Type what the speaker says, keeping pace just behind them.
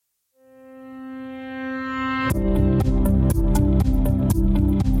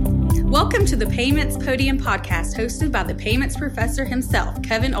Welcome to the Payments Podium Podcast, hosted by the Payments Professor himself,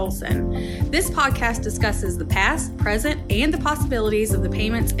 Kevin Olsen. This podcast discusses the past, present, and the possibilities of the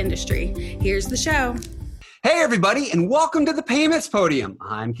payments industry. Here's the show. Hey, everybody, and welcome to the Payments Podium.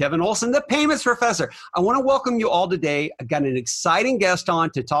 I'm Kevin Olsen, the Payments Professor. I want to welcome you all today. I've got an exciting guest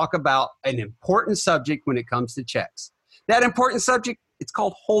on to talk about an important subject when it comes to checks. That important subject, it's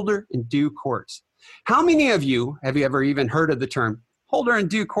called holder in due course. How many of you have you ever even heard of the term holder in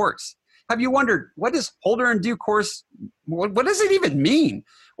due course? Have you wondered, what is holder in due course? What does it even mean?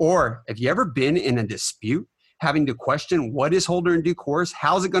 Or have you ever been in a dispute having to question what is holder in due course?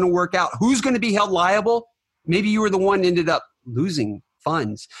 How's it going to work out? Who's going to be held liable? Maybe you were the one ended up losing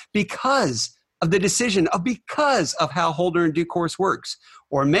funds because of the decision because of how holder in due course works.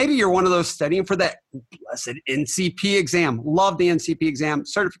 Or maybe you're one of those studying for that blessed NCP exam. Love the NCP exam.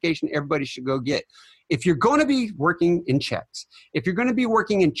 Certification everybody should go get. If you're going to be working in checks, if you're going to be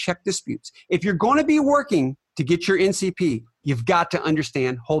working in check disputes, if you're going to be working to get your NCP, you've got to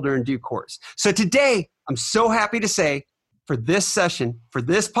understand holder in due course. So today, I'm so happy to say for this session, for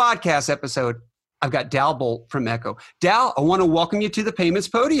this podcast episode, I've got Dal Bolt from Echo. Dal, I want to welcome you to the Payments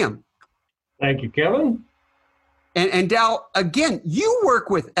Podium. Thank you, Kevin. And Dal, again, you work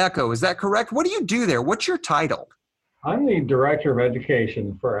with Echo, is that correct? What do you do there? What's your title? I'm the Director of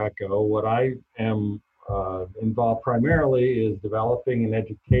Education for Echo. What I am involved primarily is developing an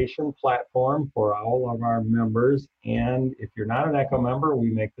education platform for all of our members. And if you're not an Echo member, we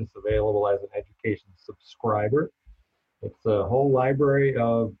make this available as an education subscriber. It's a whole library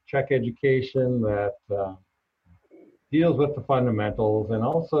of check education that deals with the fundamentals. And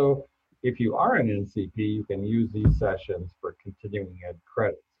also, if you are an NCP, you can use these sessions for continuing ed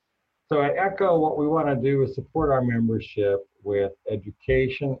credits. So at Echo, what we want to do is support our membership with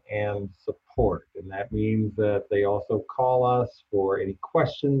education and support. And that means that they also call us for any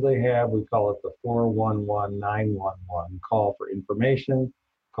questions they have. We call it the 411-911, call for information,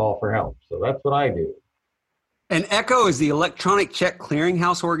 call for help. So that's what I do. And Echo is the electronic check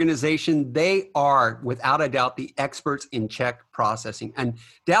clearinghouse organization. They are, without a doubt, the experts in check processing. And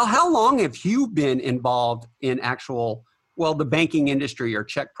Dal, how long have you been involved in the banking industry or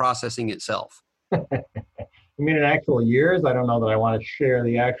check processing itself? I mean, in actual years, I don't know that I want to share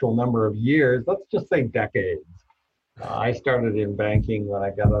the actual number of years. Let's just say decades. I started in banking when I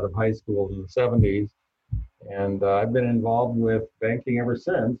got out of high school in the 70s, and I've been involved with banking ever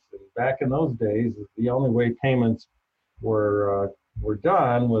since. And back in those days, the only way payments were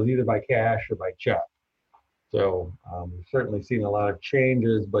done was either by cash or by check. So we've certainly seen a lot of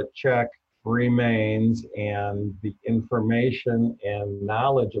changes, but check remains, and the information and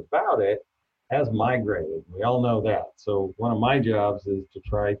knowledge about it has migrated. We all know that. So one of my jobs is to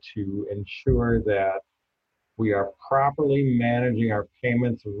try to ensure that we are properly managing our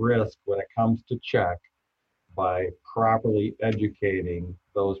payments risk when it comes to check by properly educating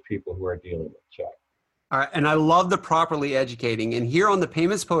those people who are dealing with check. All right, and I love the properly educating. And here on the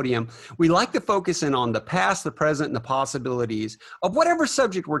Payments Podium, we like to focus in on the past, the present, and the possibilities of whatever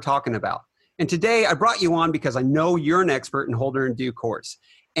subject we're talking about. And today I brought you on because I know you're an expert in holder in due course.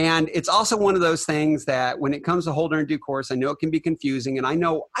 And it's also one of those things that when it comes to holder in due course, I know it can be confusing. And I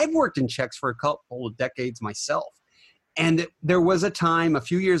know I've worked in checks for a couple of decades myself. And there was a time a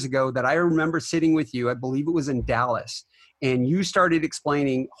few years ago that I remember sitting with you, I believe it was in Dallas, and you started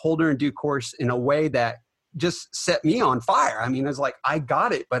explaining holder in due course in a way that just set me on fire. I mean, I was like, I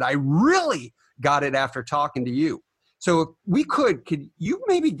got it, but I really got it after talking to you. So if we could you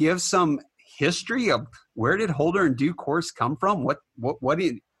maybe give some history of where did holder in due course come from? What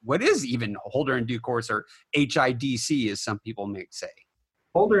is even holder in due course, or HIDC, as some people may say?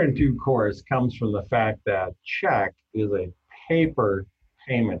 Holder in due course comes from the fact that check is a paper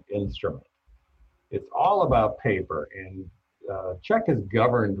payment instrument. It's all about paper, and check is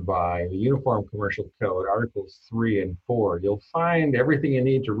governed by the Uniform Commercial Code, Articles 3 and 4. You'll find everything you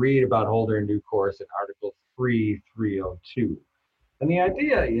need to read about holder in due course in Article 3.302. And the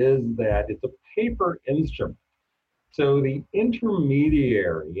idea is that it's a paper instrument. So the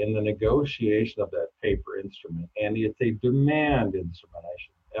intermediary in the negotiation of that paper instrument, and it's a demand instrument, I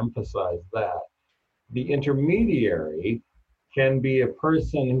should emphasize that. The intermediary can be a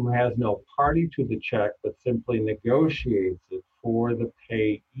person who has no party to the check, but simply negotiates it for the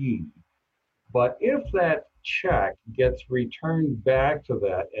payee. But if that check gets returned back to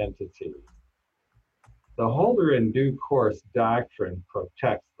that entity, the holder in due course doctrine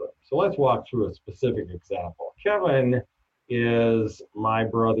protects them. So let's walk through a specific example. Kevin is my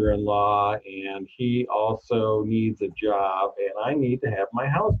brother-in-law, and he also needs a job, and I need to have my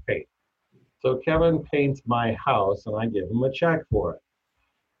house painted. So Kevin paints my house, and I give him a check for it.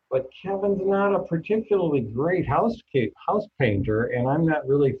 but Kevin's not a particularly great house painter, and I'm not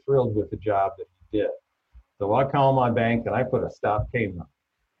really thrilled with the job that he did. So I call my bank and I put a stop payment on.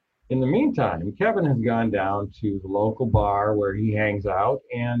 In the meantime, Kevin has gone down to the local bar where he hangs out,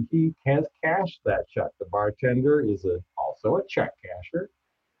 and he has cashed that check. The bartender is also a check casher,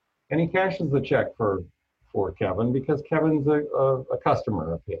 and he cashes the check for Kevin because Kevin's a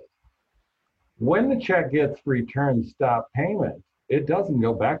customer of his. When the check gets returned stop payment, it doesn't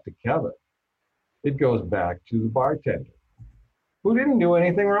go back to Kevin. It goes back to the bartender, who didn't do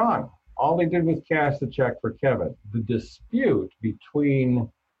anything wrong. All they did was cash the check for Kevin. The dispute between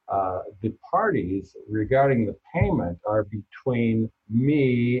the parties regarding the payment are between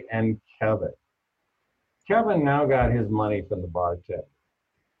me and Kevin. Kevin now got his money from the bartender,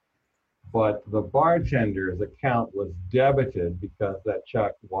 but the bartender's account was debited because that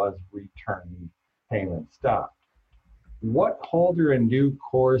check was returned, payment stopped. What Holder in Due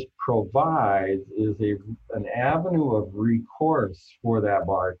Course provides is an avenue of recourse for that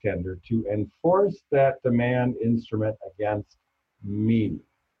bartender to enforce that demand instrument against me,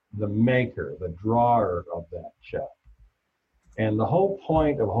 the maker, the drawer of that check. And the whole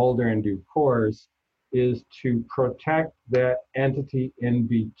point of Holder in Due Course is to protect that entity in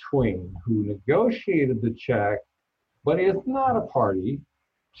between who negotiated the check, but is not a party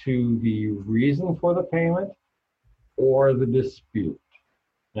to the reason for the payment or the dispute.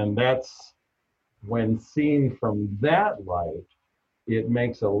 And that's, when seen from that light, it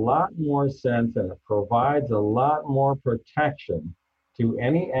makes a lot more sense and it provides a lot more protection to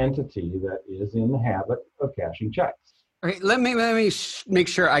any entity that is in the habit of cashing checks. Okay, let me make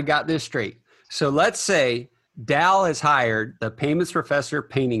sure I got this straight. So let's say Dal has hired the Payments Professor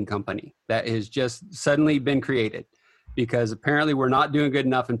Painting Company that has just suddenly been created because apparently we're not doing good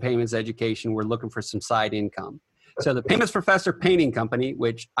enough in payments education. We're looking for some side income. So the Payments Professor Painting Company,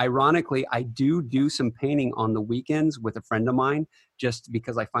 which ironically, I do some painting on the weekends with a friend of mine just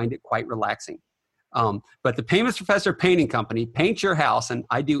because I find it quite relaxing. But the Payments Professor Painting Company paints your house, and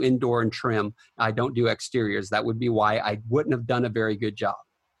I do indoor and trim. I don't do exteriors. That would be why I wouldn't have done a very good job.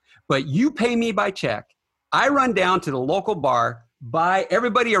 But you pay me by check. I run down to the local bar, buy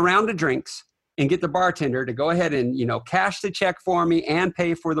everybody a round of drinks, and get the bartender to go ahead and, cash the check for me and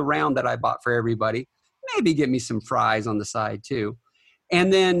pay for the round that I bought for everybody. Maybe get me some fries on the side too.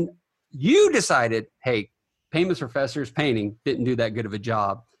 And then you decided, hey, Payments Professor's painting didn't do that good of a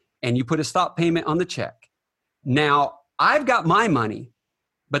job. And you put a stop payment on the check. Now I've got my money,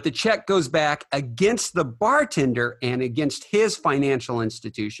 but the check goes back against the bartender and against his financial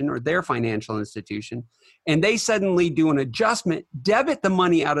institution or their financial institution. And they suddenly do an adjustment, debit the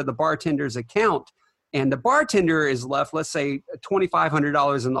money out of the bartender's account. And the bartender is left, let's say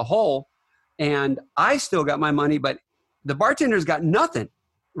 $2,500 in the hole. And I still got my money, but the bartender's got nothing,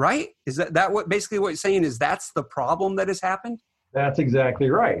 right? Is that what basically what you're saying is that's the problem that has happened? That's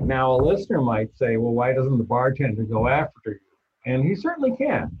exactly right. Now, a listener might say, well, why doesn't the bartender go after you? And he certainly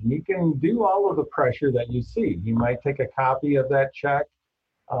can. He can do all of the pressure that you see. He might take a copy of that check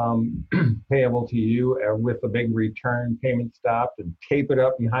payable to you with a big return payment stopped and tape it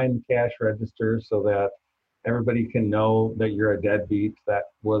up behind the cash register so that everybody can know that you're a deadbeat. That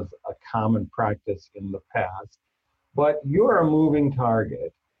was a common practice in the past. But you're a moving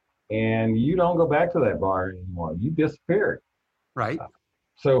target, and you don't go back to that bar anymore. You disappeared. Right.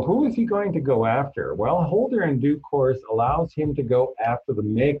 So who is he going to go after? Well, Holder in Due Course allows him to go after the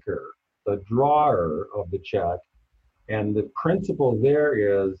maker, the drawer of the check. And the principle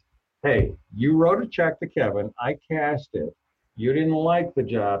there is, hey, you wrote a check to Kevin. I cashed it. You didn't like the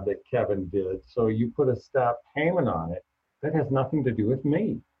job that Kevin did, so you put a stop payment on it. That has nothing to do with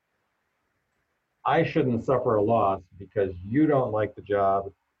me. I shouldn't suffer a loss because you don't like the job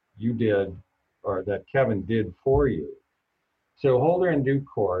you did or that Kevin did for you. So Holder in Due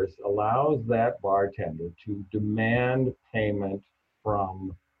Course allows that bartender to demand payment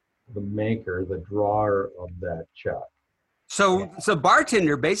from the maker, the drawer of that check. So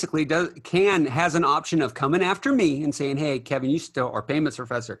bartender basically has an option of coming after me and saying, hey, Kevin, or Payments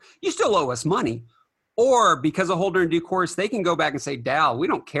Professor, you still owe us money. Or because of Holder in Due Course, they can go back and say, Dal, we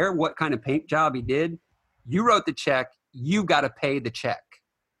don't care what kind of paint job he did. You wrote the check. You got to pay the check.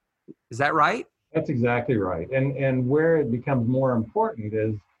 Is that right? That's exactly right. And where it becomes more important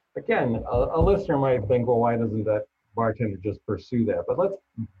is, again, a listener might think, well, why doesn't that bartender just pursue that? But let's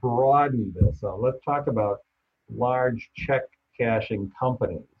broaden this. Let's talk about large check cashing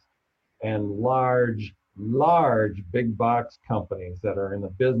companies and large big box companies that are in the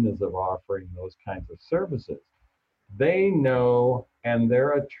business of offering those kinds of services. They know, and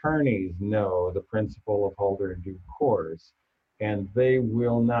their attorneys know, the principle of Holder in Due Course. and they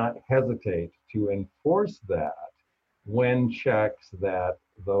will not hesitate to enforce that when checks that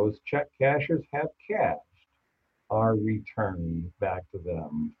those check cashers have cashed are returned back to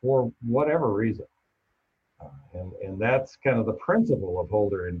them for whatever reason. And that's kind of the principle of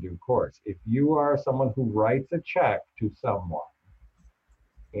holder in due course. If you are someone who writes a check to someone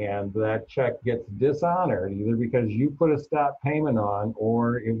and that check gets dishonored, either because you put a stop payment on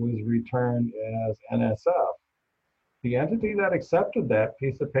or it was returned as NSF, the entity that accepted that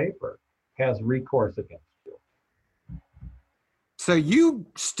piece of paper has recourse against you. So you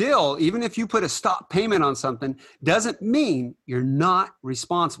still, even if you put a stop payment on something, doesn't mean you're not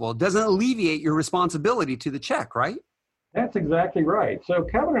responsible. It doesn't alleviate your responsibility to the check, right? That's exactly right. So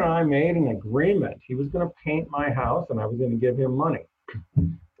Kevin and I made an agreement. He was going to paint my house and I was going to give him money.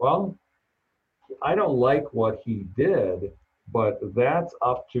 Well, I don't like what he did, but that's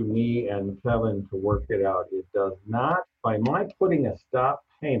up to me and Kevin to work it out. It does not, by my putting a stop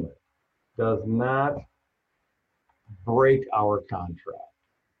payment, does not break our contract.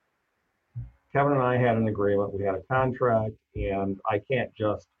 Kevin and I had an agreement. We had a contract, and I can't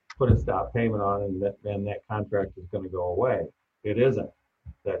just put a stop payment on and that contract is going to go away. It isn't.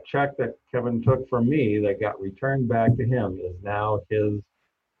 That check that Kevin took from me that got returned back to him is now his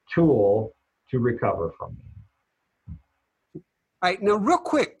tool to recover from me. All right. Now, real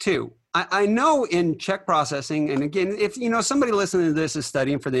quick, too, I know in check processing, and again, if somebody listening to this is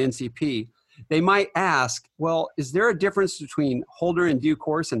studying for the NCP, they might ask, well, is there a difference between holder in due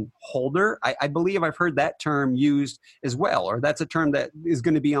course and holder? I believe I've heard that term used as well, or that's a term that is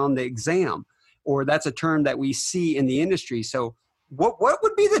going to be on the exam, or that's a term that we see in the industry. So what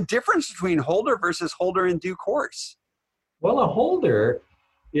would be the difference between holder versus holder in due course? Well, a holder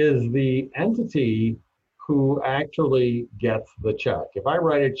is the entity who actually gets the check. If I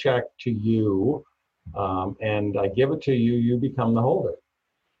write a check to you and I give it to you, you become the holder.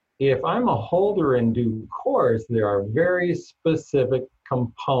 If I'm a holder in due course, there are very specific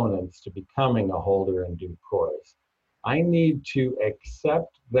components to becoming a holder in due course. I need to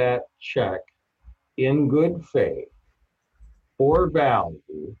accept that check in good faith for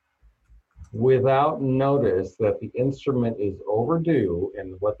value without notice that the instrument is overdue.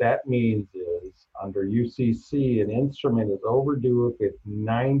 And what that means is under UCC, an instrument is overdue if it's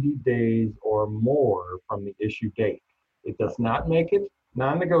 90 days or more from the issue date. It does not make it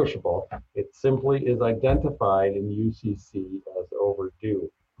non-negotiable. It simply is identified in UCC as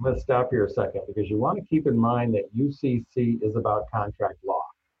overdue. I'm going to stop here a second because you want to keep in mind that UCC is about contract law.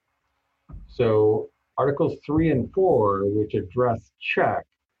 So Articles 3 and 4, which address check,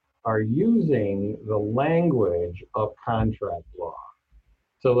 are using the language of contract law.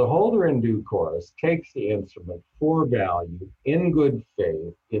 So the holder in due course takes the instrument for value in good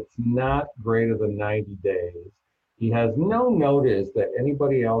faith. It's not greater than 90 days. He has no notice that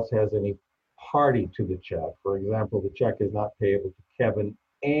anybody else has any party to the check. For example, the check is not payable to Kevin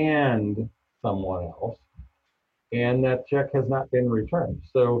and someone else, and that check has not been returned.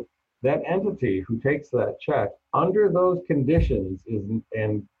 So that entity who takes that check under those conditions and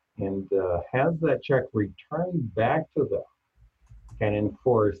has that check returned back to them can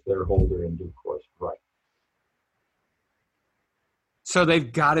enforce their holder in due course right. So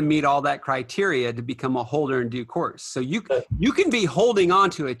they've got to meet all that criteria to become a holder in due course. So you can be holding on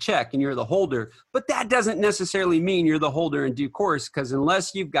to a check and you're the holder, but that doesn't necessarily mean you're the holder in due course, because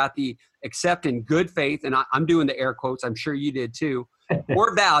unless you've got the accept in good faith, and I'm doing the air quotes, I'm sure you did too,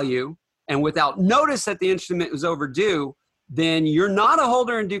 or value, and without notice that the instrument was overdue, then you're not a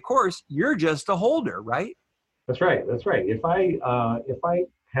holder in due course. You're just a holder, right? That's right. That's right. If I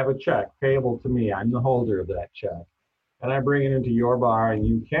have a check payable to me, I'm the holder of that check, and I bring it into your bar and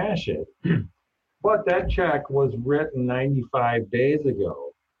you cash it, but that check was written 95 days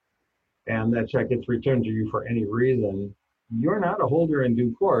ago, and that check gets returned to you for any reason, you're not a holder in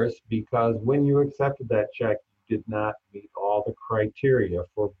due course, because when you accepted that check, you did not meet all the criteria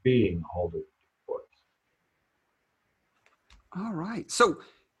for being a holder in due course. All right. So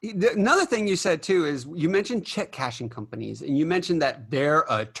another thing you said too is you mentioned check cashing companies, and you mentioned that their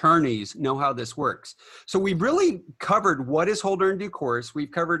attorneys know how this works. So we've really covered what is holder in due course.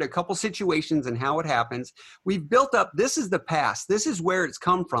 We've covered a couple situations and how it happens. We've built up, this is the past. This is where it's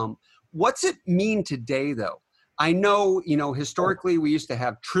come from. What's it mean today though? I know, historically we used to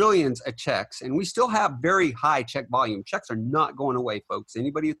have trillions of checks, and we still have very high check volume. Checks are not going away, folks.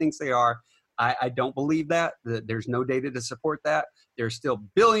 Anybody who thinks they are, I don't believe that. There's no data to support that. There's still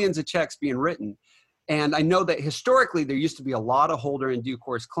billions of checks being written. And I know that historically there used to be a lot of holder in due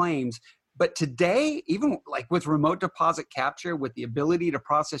course claims. But today, even like with remote deposit capture, with the ability to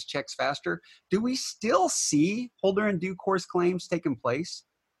process checks faster, do we still see holder in due course claims taking place?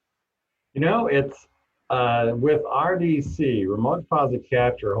 It's with RDC, remote deposit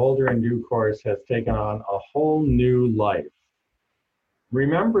capture, holder in due course has taken on a whole new life.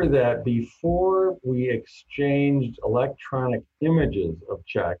 Remember that before we exchanged electronic images of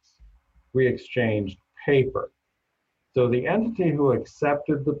checks, we exchanged paper. So the entity who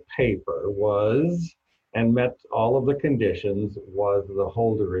accepted the paper was, and met all of the conditions, was the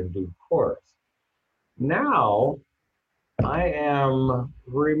holder in due course. Now, I am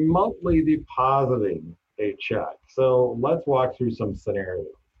remotely depositing a check. So let's walk through some scenarios.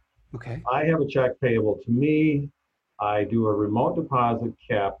 Okay. I have a check payable to me. I do a remote deposit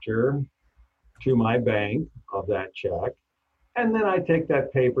capture to my bank of that check. And then I take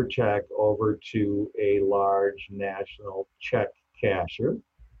that paper check over to a large national check casher.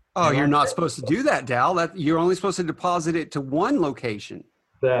 Oh, you're not supposed to do that, Dal. You're only supposed to deposit it to one location.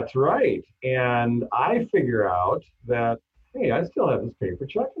 That's right. And I figure out that, hey, I still have this paper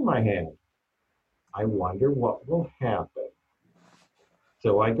check in my hand. I wonder what will happen.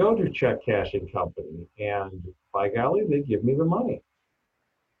 So I go to check cashing company, and by golly, they give me the money.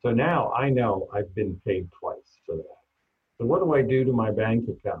 So now I know I've been paid twice for that. So what do I do to my bank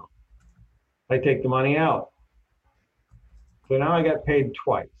account? I take the money out. So now I got paid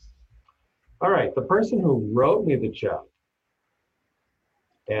twice. All right, the person who wrote me the check,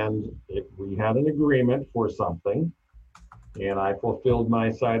 and we had an agreement for something, and I fulfilled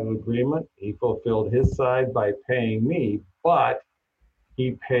my side of the agreement. He fulfilled his side by paying me, but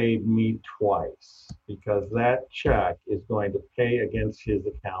he paid me twice because that check is going to pay against his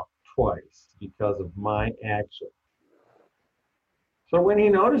account twice because of my action. So when he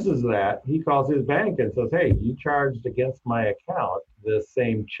notices that, he calls his bank and says, hey, you charged against my account the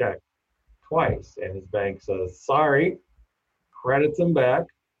same check twice. And his bank says, sorry, credits him back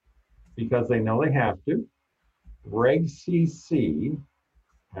because they know they have to. Reg CC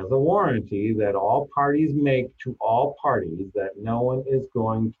has a warranty that all parties make to all parties that no one is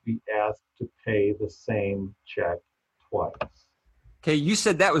going to be asked to pay the same check twice. Okay, you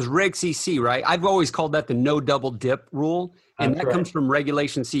said that was Reg CC, right? I've always called that the no double dip rule, and that comes from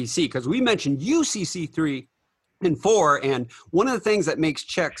Regulation CC, because we mentioned UCC 3 and 4, and one of the things that makes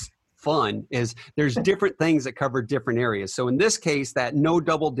checks fun is there's different things that cover different areas. So in this case, that no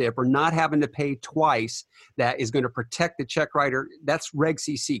double dip or not having to pay twice, that is going to protect the check writer. That's Reg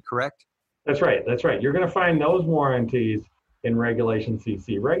CC, correct? That's right. That's right. You're going to find those warranties in Regulation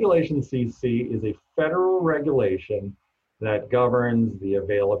CC. Regulation CC is a federal regulation that governs the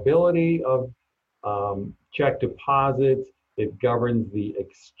availability of check deposits. It governs the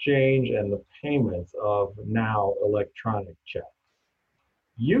exchange and the payments of now electronic checks.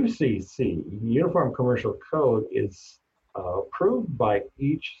 UCC, Uniform Commercial Code, is approved by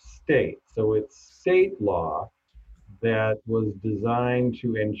each state. So it's state law that was designed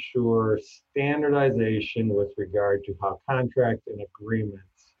to ensure standardization with regard to how contracts and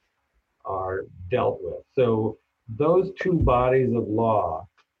agreements are dealt with. So those two bodies of law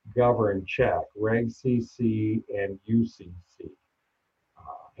govern check, Reg CC and UCC.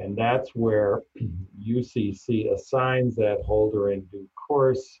 And that's where UCC assigns that holder in due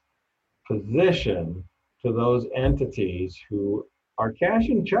course position to those entities who are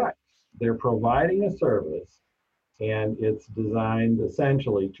cashing checks. They're providing a service, and it's designed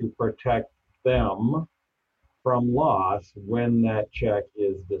essentially to protect them from loss when that check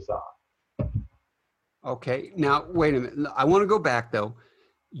is dishonored. Okay, now wait a minute. I want to go back though.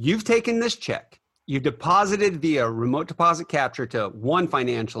 You've taken this check. You've deposited via remote deposit capture to one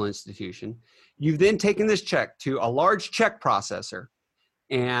financial institution. You've then taken this check to a large check processor,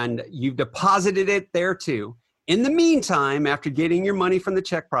 and you've deposited it there too. In the meantime, after getting your money from the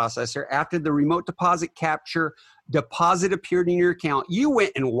check processor, after the remote deposit capture deposit appeared in your account, you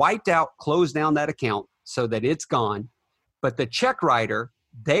went and wiped out, closed down that account so that it's gone. But the check writer,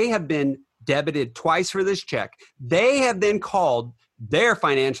 they have been debited twice for this check. They have then called their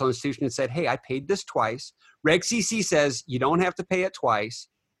financial institution and said, hey, I paid this twice. Reg CC says you don't have to pay it twice.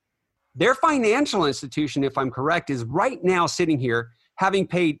 Their financial institution, if I'm correct, is right now sitting here having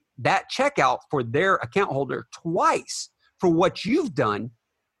paid that check out for their account holder twice for what you've done.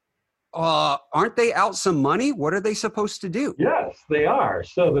 Aren't they out some money? What are they supposed to do? Yes, they are.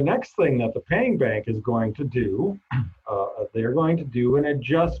 So the next thing that the paying bank is going to do, they're going to do an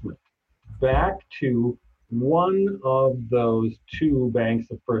adjustment back to one of those two banks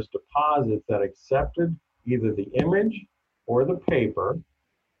of first deposits that accepted either the image or the paper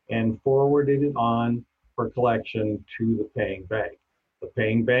and forwarded it on for collection to the paying bank. The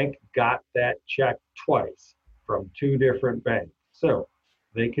paying bank got that check twice from two different banks. So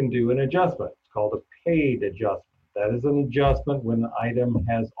they can do an adjustment. It's called a paid adjustment. That is an adjustment when the item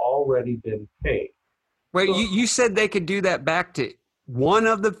has already been paid. Wait, you said they could do that back to one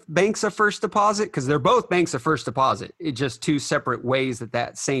of the banks of first deposit? Because they're both banks of first deposit. It's just two separate ways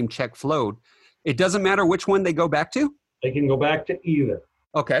that same check flowed. It doesn't matter which one they go back to? They can go back to either.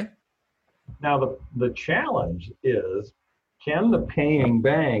 Okay. Now, the challenge is, can the paying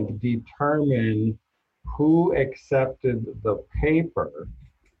bank determine who accepted the paper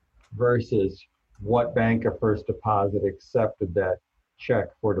versus what bank of first deposit accepted that check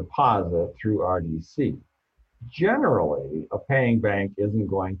for deposit through RDC? Generally, a paying bank isn't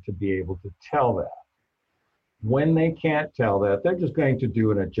going to be able to tell that. When they can't tell that, they're just going to do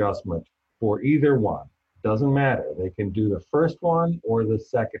an adjustment for either one. Doesn't matter. They can do the first one or the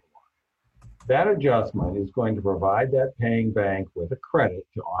second one. That adjustment is going to provide that paying bank with a credit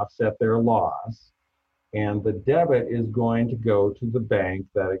to offset their loss, and the debit is going to go to the bank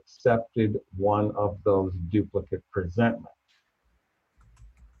that accepted one of those duplicate presentments.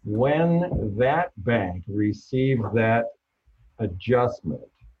 When that bank receives that adjustment,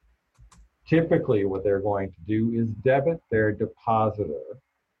 typically what they're going to do is debit their depositor,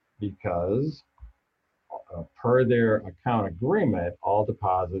 because per their account agreement, all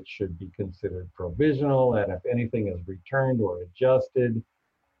deposits should be considered provisional, and if anything is returned or adjusted,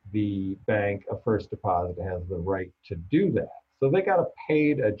 the bank of first deposit has the right to do that. So they got a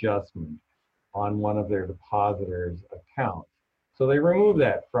paid adjustment on one of their depositors' accounts. So they remove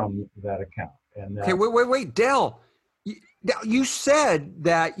that from that account. And Okay, wait, Dal. You said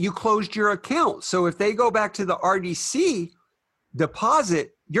that you closed your account. So if they go back to the RDC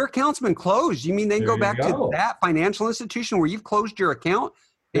deposit, your account's been closed. You mean they can go back to that financial institution where you've closed your account?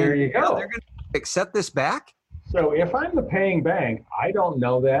 There you go. They're going to accept this back? So if I'm the paying bank, I don't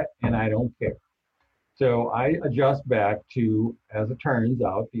know that and I don't care. So I adjust back to, as it turns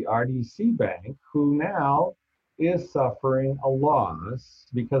out, the RDC bank, who now is suffering a loss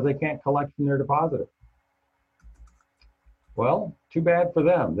because they can't collect from their depositor. Well, too bad for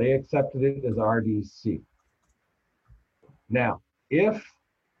them. They accepted it as RDC. Now, if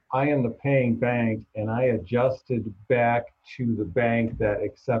I am the paying bank and I adjusted back to the bank that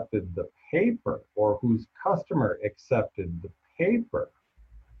accepted the paper or whose customer accepted the paper,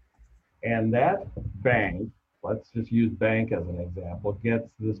 and that bank, let's just use bank as an example, gets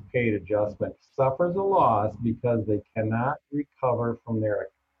this paid adjustment, suffers a loss because they cannot recover from their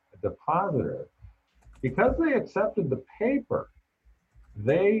depositor. Because they accepted the paper,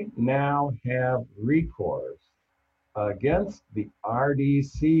 they now have recourse against the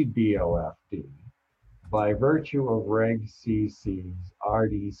RDC BOFD by virtue of Reg CC's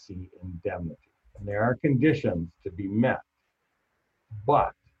RDC indemnity. And there are conditions to be met.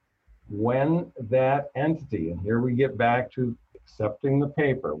 But when that entity, and here we get back to accepting the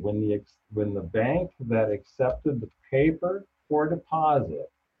paper, when the bank that accepted the paper for deposit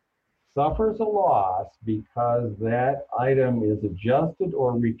suffers a loss because that item is adjusted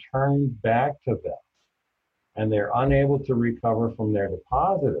or returned back to them, and they're unable to recover from their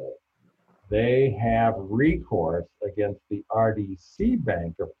depositor, they have recourse against the RDC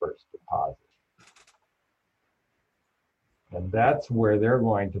bank of first deposit. And that's where they're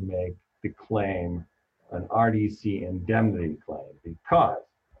going to make the claim, an RDC indemnity claim, because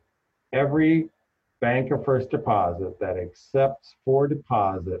every bank of first deposit that accepts for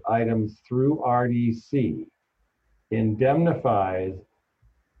deposit items through RDC indemnifies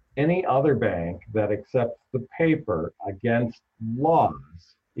any other bank that accepts the paper against loss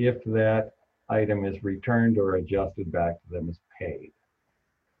if that item is returned or adjusted back to them as paid.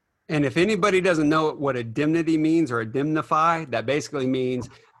 And if anybody doesn't know what indemnity means or indemnify, that basically means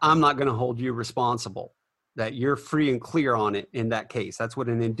I'm not going to hold you responsible, that you're free and clear on it in that case. That's what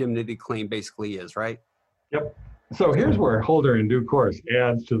an indemnity claim basically is, right? Yep. So here's where holder in due course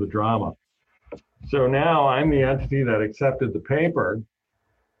adds to the drama. So now I'm the entity that accepted the paper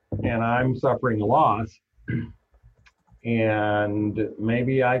and I'm suffering a loss, and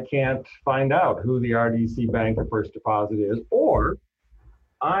maybe I can't find out who the RDC bank of first deposit is, or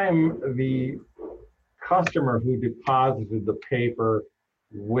I'm the customer who deposited the paper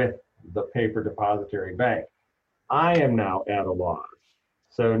with the paper depository bank. I am now at a loss.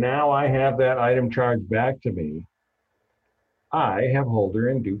 So now I have that item charged back to me. I have holder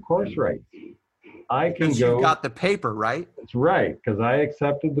in due course rights. I can go. You got the paper, right? That's right, because I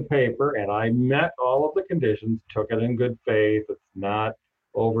accepted the paper and I met all of the conditions, took it in good faith. It's not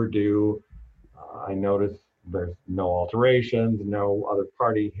overdue. I noticed there's no alterations, no other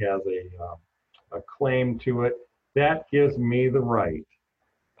party has a claim to it. that gives me the right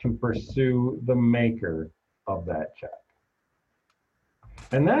to pursue the maker of that check.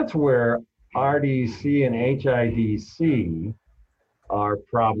 And that's where RDC and HIDC are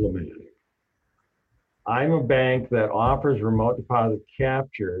problematic. I'm a bank that offers remote deposit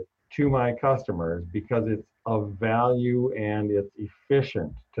capture to my customers because it's of value and it's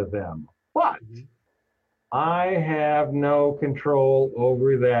efficient to them. But I have no control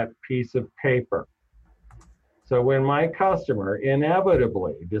over that piece of paper. So when my customer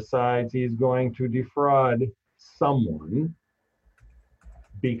inevitably decides he's going to defraud someone,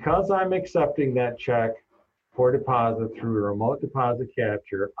 because I'm accepting that check for deposit through remote deposit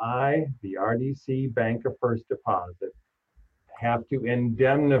capture, I, the RDC Bank of First Deposit, have to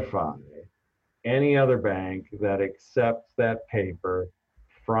indemnify any other bank that accepts that paper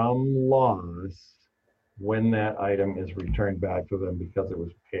from loss when that item is returned back to them because it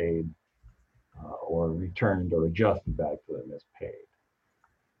was paid or returned or adjusted back to them as paid.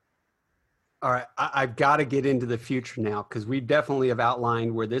 All right, I've got to get into the future now because we definitely have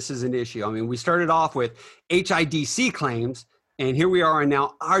outlined where this is an issue. I mean, we started off with HIDC claims, and here we are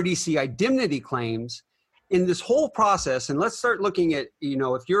now RDC indemnity claims in this whole process. And let's start looking at,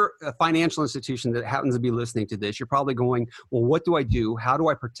 if you're a financial institution that happens to be listening to this, you're probably going, well, what do I do? How do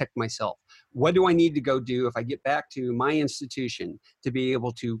I protect myself? What do I need to go do if I get back to my institution to be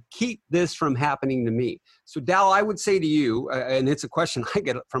able to keep this from happening to me? So Dal, I would say to you, and it's a question I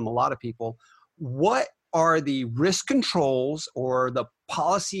get from a lot of people, what are the risk controls or the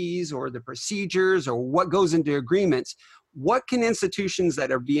policies or the procedures or what goes into agreements? What can institutions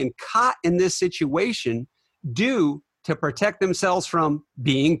that are being caught in this situation do to protect themselves from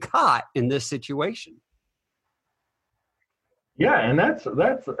being caught in this situation? Yeah, and that's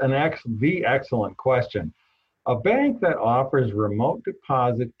the excellent question. A bank that offers remote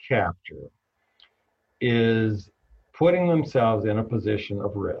deposit capture is putting themselves in a position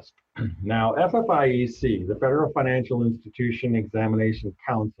of risk. Now, FFIEC, the Federal Financial Institution Examination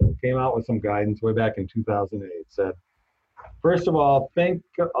Council, came out with some guidance way back in 2008. Said, first of all, think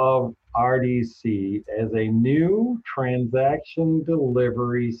of RDC as a new transaction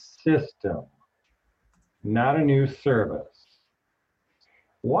delivery system, not a new service.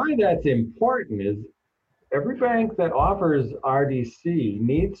 Why that's important is every bank that offers RDC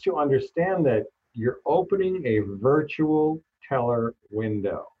needs to understand that you're opening a virtual teller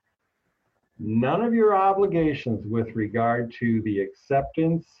window. None of your obligations with regard to the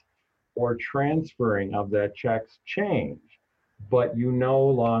acceptance or transferring of that checks change, but you no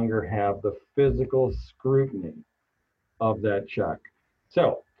longer have the physical scrutiny of that check.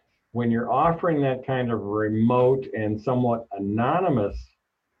 So when you're offering that kind of remote and somewhat anonymous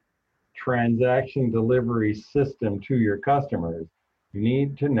transaction delivery system to your customers, you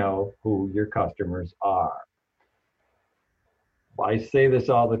need to know who your customers are. I say this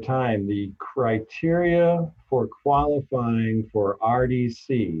all the time, the criteria for qualifying for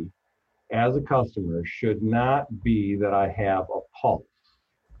RDC as a customer should not be that I have a pulse.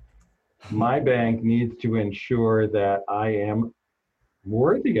 My bank needs to ensure that I am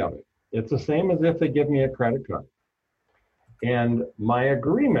worthy of it. It's the same as if they give me a credit card. And my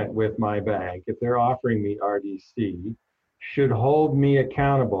agreement with my bank, if they're offering me RDC, should hold me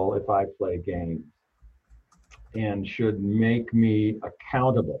accountable if I play games and should make me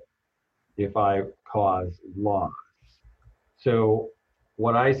accountable if I cause loss. So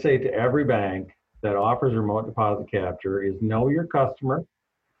what I say to every bank that offers remote deposit capture is know your customer,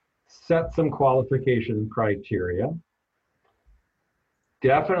 set some qualification criteria,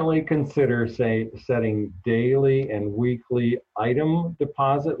 definitely consider setting daily and weekly item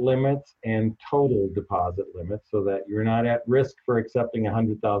deposit limits and total deposit limits so that you're not at risk for accepting a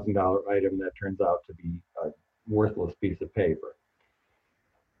 $100,000 item that turns out to be a worthless piece of paper.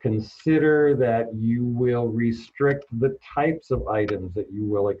 Consider that you will restrict the types of items that you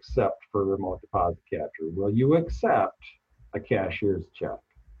will accept for remote deposit capture. Will you accept a cashier's check?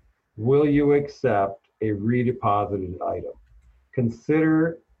 Will you accept a redeposited item?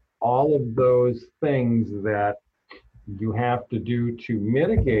 Consider all of those things that you have to do to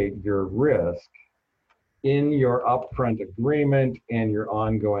mitigate your risk in your upfront agreement and your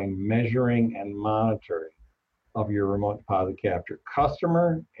ongoing measuring and monitoring of your remote deposit capture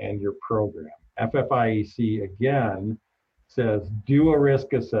customer and your program. FFIEC again says do a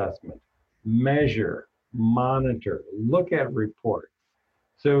risk assessment, measure, monitor, look at reports.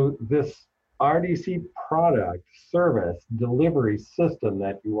 So this RDC product, service, delivery system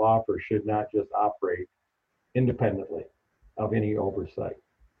that you offer should not just operate independently of any oversight.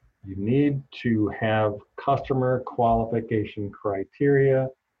 You need to have customer qualification criteria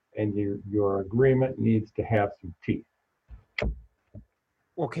and your agreement needs to have some teeth.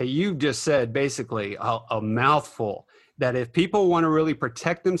 Okay, you just said basically a mouthful that if people want to really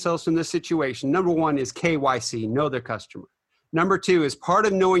protect themselves from this situation, number one is KYC, know their customer. Number two is part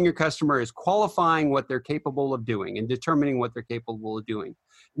of knowing your customer is qualifying what they're capable of doing and determining what they're capable of doing.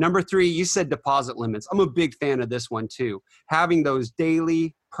 Number three, you said deposit limits. I'm a big fan of this one too. Having those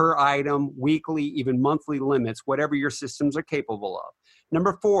daily, per item, weekly, even monthly limits, whatever your systems are capable of.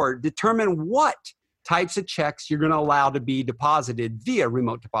 Number four, determine what types of checks you're going to allow to be deposited via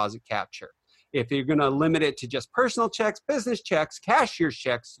remote deposit capture. If you're going to limit it to just personal checks, business checks, cashier's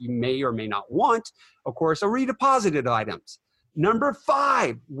checks, you may or may not want, of course, redeposited items. Number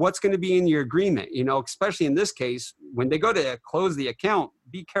five, what's going to be in your agreement? Especially in this case, when they go to close the account,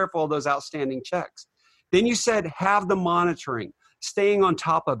 be careful of those outstanding checks. Then you said have the monitoring, staying on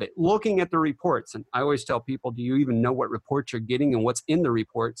top of it, looking at the reports. And I always tell people, do you even know what reports you're getting and what's in the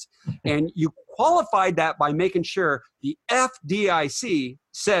reports? And you qualified that by making sure the FDIC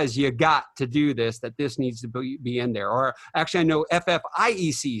says you got to do this, that this needs to be in there. Or actually, I know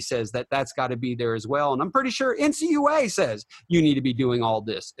FFIEC says that that's got to be there as well. And I'm pretty sure NCUA says you need to be doing all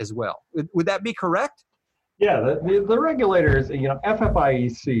this as well. Would that be correct? Yeah, the regulators,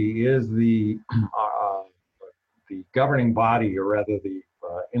 FFIEC is the governing body, or rather the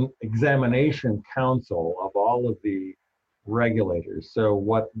examination council of all of the regulators. So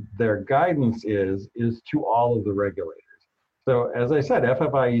what their guidance is to all of the regulators. So as I said,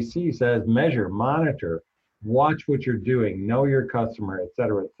 FFIEC says measure, monitor, watch what you're doing, know your customer, et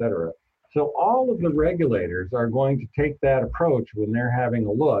cetera, et cetera. So all of the regulators are going to take that approach when they're having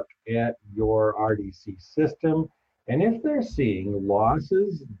a look at your RDC system. And if they're seeing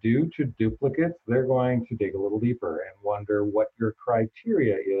losses due to duplicates, they're going to dig a little deeper and wonder what your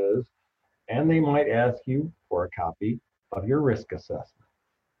criteria is. And they might ask you for a copy of your risk assessment.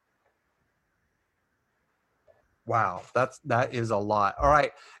 Wow, that is a lot. All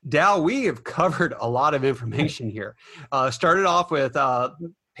right, Dal, we have covered a lot of information here. Started off with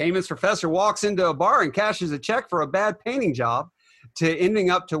Payments Professor walks into a bar and cashes a check for a bad painting job, to ending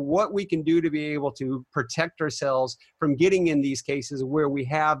up to what we can do to be able to protect ourselves from getting in these cases where we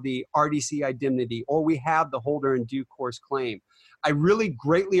have the RDC indemnity or we have the holder in due course claim. I really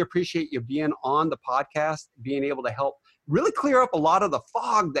greatly appreciate you being on the podcast, being able to help really clear up a lot of the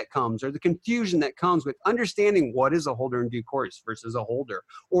fog that comes or the confusion that comes with understanding what is a holder in due course versus a holder,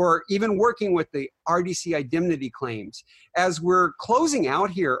 or even working with the RDC indemnity claims. As we're closing out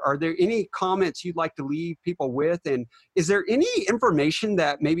here, are there any comments you'd like to leave people with? And is there any information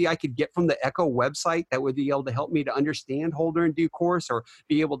that maybe I could get from the ECHO website that would be able to help me to understand holder in due course or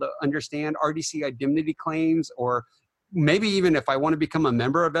be able to understand RDC indemnity claims, or maybe even if I want to become a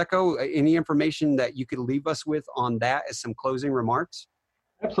member of ECHO, any information that you could leave us with on that as some closing remarks?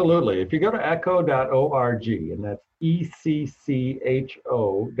 Absolutely. If you go to echo.org, and that's ECCHO.org,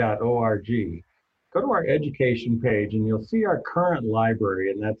 go to our education page and you'll see our current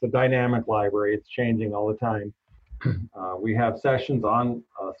library, and that's a dynamic library. It's changing all the time. We have sessions on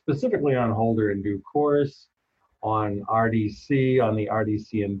specifically on holder in due course, on RDC, on the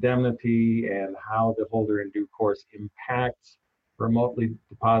RDC indemnity, and how the holder in due course impacts remotely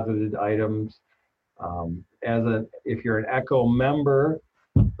deposited items. If you're an ECHO member,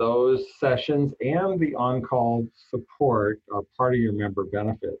 those sessions and the on-call support are part of your member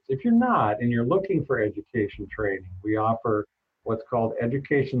benefits. If you're not and you're looking for education training, we offer what's called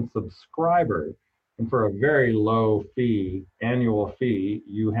education subscriber. And for a very low fee, annual fee,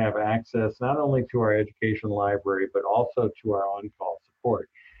 you have access not only to our education library, but also to our on-call support.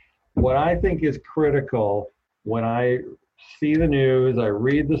 What I think is critical when I see the news, I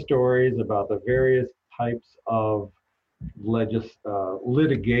read the stories about the various types of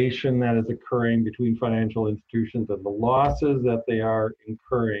litigation that is occurring between financial institutions and the losses that they are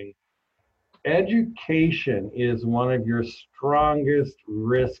incurring. Education is one of your strongest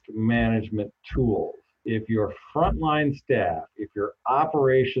risk management tools. If your frontline staff, if your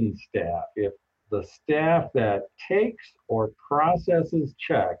operations staff, if the staff that takes or processes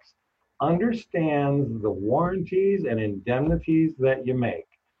checks understands the warranties and indemnities that you make,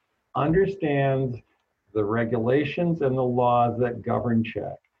 understands the regulations and the laws that govern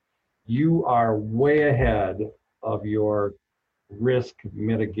check, you are way ahead of your risk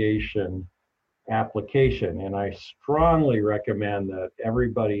mitigation application. And I strongly recommend that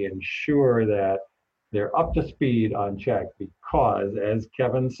everybody ensure that they're up to speed on check, because as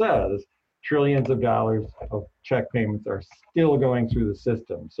Kevin says, trillions of dollars of check payments are still going through the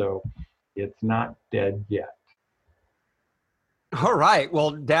system. So it's not dead yet. All right.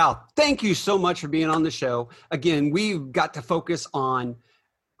 Well, Dal, thank you so much for being on the show. Again, we've got to focus on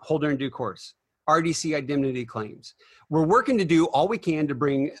holder in due course, RDC identity claims. We're working to do all we can to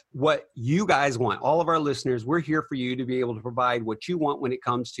bring what you guys want. All of our listeners, we're here for you to be able to provide what you want when it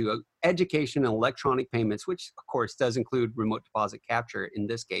comes to education and electronic payments, which of course does include remote deposit capture in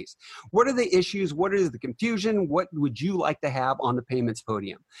this case. What are the issues? What is the confusion? What would you like to have on the Payments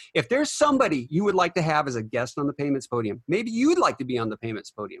Podium? If there's somebody you would like to have as a guest on the Payments Podium, maybe you'd like to be on the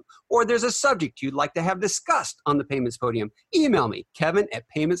Payments Podium, or there's a subject you'd like to have discussed on the Payments Podium, email me,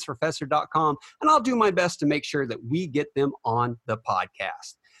 kevin@paymentsprofessor.com, and I'll do my best to make sure that we get them on the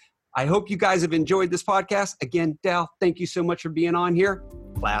podcast. I hope you guys have enjoyed this podcast. Again, Dal, thank you so much for being on here.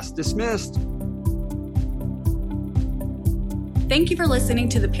 Class dismissed. Thank you for listening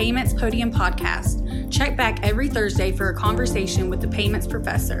to the Payments Podium Podcast. Check back every Thursday for a conversation with the Payments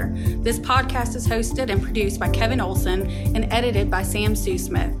Professor. This podcast is hosted and produced by Kevin Olsen and edited by Sam Sue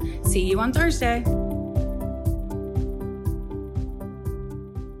Smith. See you on Thursday.